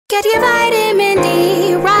Get your vitamin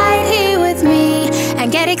D right here with me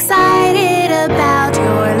and get excited about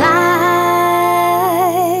your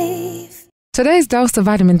life. Today's dose of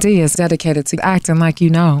vitamin D is dedicated to acting like you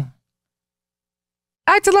know.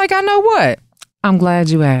 Acting like I know what? I'm glad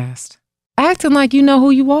you asked. Acting like you know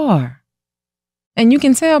who you are. And you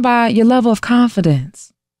can tell by your level of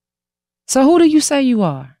confidence. So who do you say you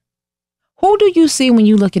are? Who do you see when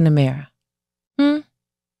you look in the mirror?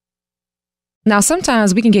 Now,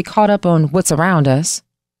 sometimes we can get caught up on what's around us,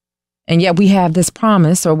 and yet we have this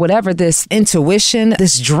promise or whatever, this intuition,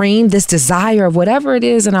 this dream, this desire of whatever it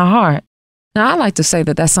is in our heart. Now, I like to say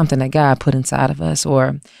that that's something that God put inside of us,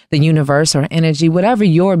 or the universe or energy, whatever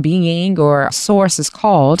your being or source is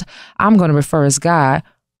called, I'm going to refer as God,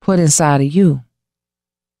 put inside of you,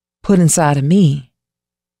 put inside of me,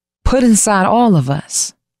 put inside all of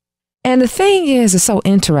us. And the thing is, it's so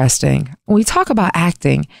interesting. When we talk about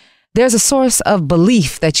acting, there's a source of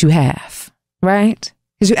belief that you have, right?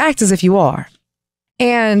 Because you act as if you are.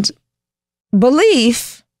 And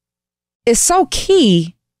belief is so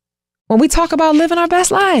key when we talk about living our best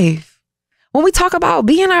life, when we talk about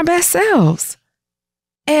being our best selves.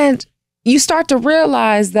 And you start to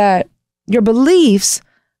realize that your beliefs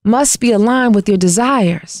must be aligned with your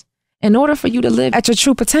desires in order for you to live at your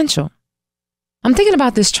true potential. I'm thinking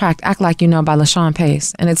about this track, Act Like You Know by LaShaun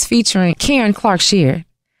Pace, and it's featuring Karen Clark Sheard.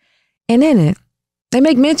 And in it, they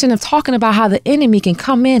make mention of talking about how the enemy can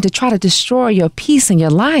come in to try to destroy your peace in your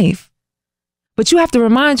life. But you have to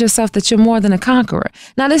remind yourself that you're more than a conqueror.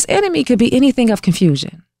 Now, this enemy could be anything of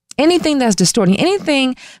confusion, anything that's distorting,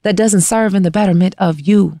 anything that doesn't serve in the betterment of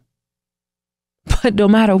you. But no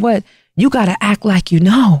matter what, you got to act like you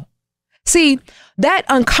know. See, that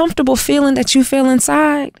uncomfortable feeling that you feel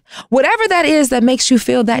inside, whatever that is that makes you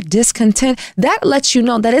feel that discontent, that lets you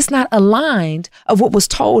know that it's not aligned of what was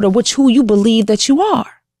told or who you believe that you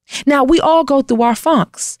are. Now, we all go through our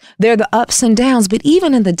funks. They're the ups and downs, but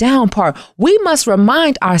even in the down part, we must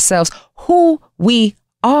remind ourselves who we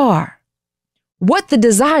are, what the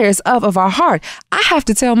desires of our heart. I have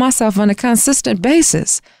to tell myself on a consistent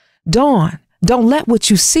basis, Dawn, don't let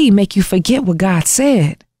what you see make you forget what God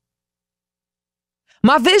said.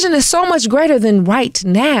 My vision is so much greater than right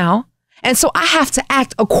now, and so I have to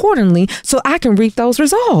act accordingly so I can reap those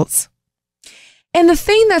results. And the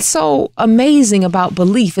thing that's so amazing about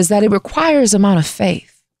belief is that it requires an amount of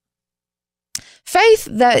faith. Faith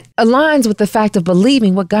that aligns with the fact of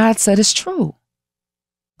believing what God said is true.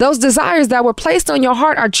 Those desires that were placed on your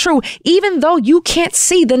heart are true, even though you can't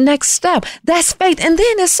see the next step. That's faith. And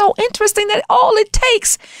then it's so interesting that all it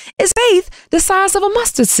takes is faith the size of a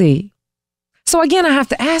mustard seed. So again, I have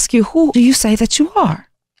to ask you, who do you say that you are?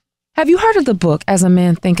 Have you heard of the book As a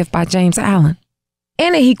Man Thinketh by James Allen?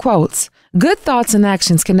 In it, he quotes, "Good thoughts and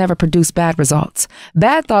actions can never produce bad results.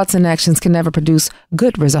 Bad thoughts and actions can never produce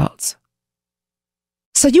good results."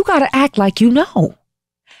 So you got to act like you know.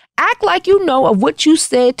 Act like you know of what you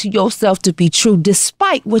said to yourself to be true,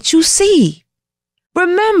 despite what you see.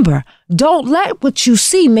 Remember, don't let what you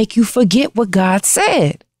see make you forget what God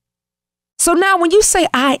said. So now when you say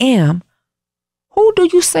I am, who do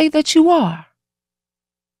you say that you are?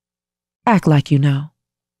 Act like you know.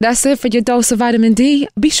 That's it for your dose of vitamin D.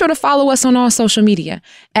 Be sure to follow us on all social media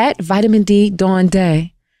at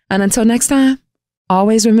VitaminDDawnDai. And until next time,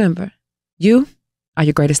 always remember, you are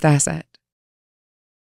your greatest asset.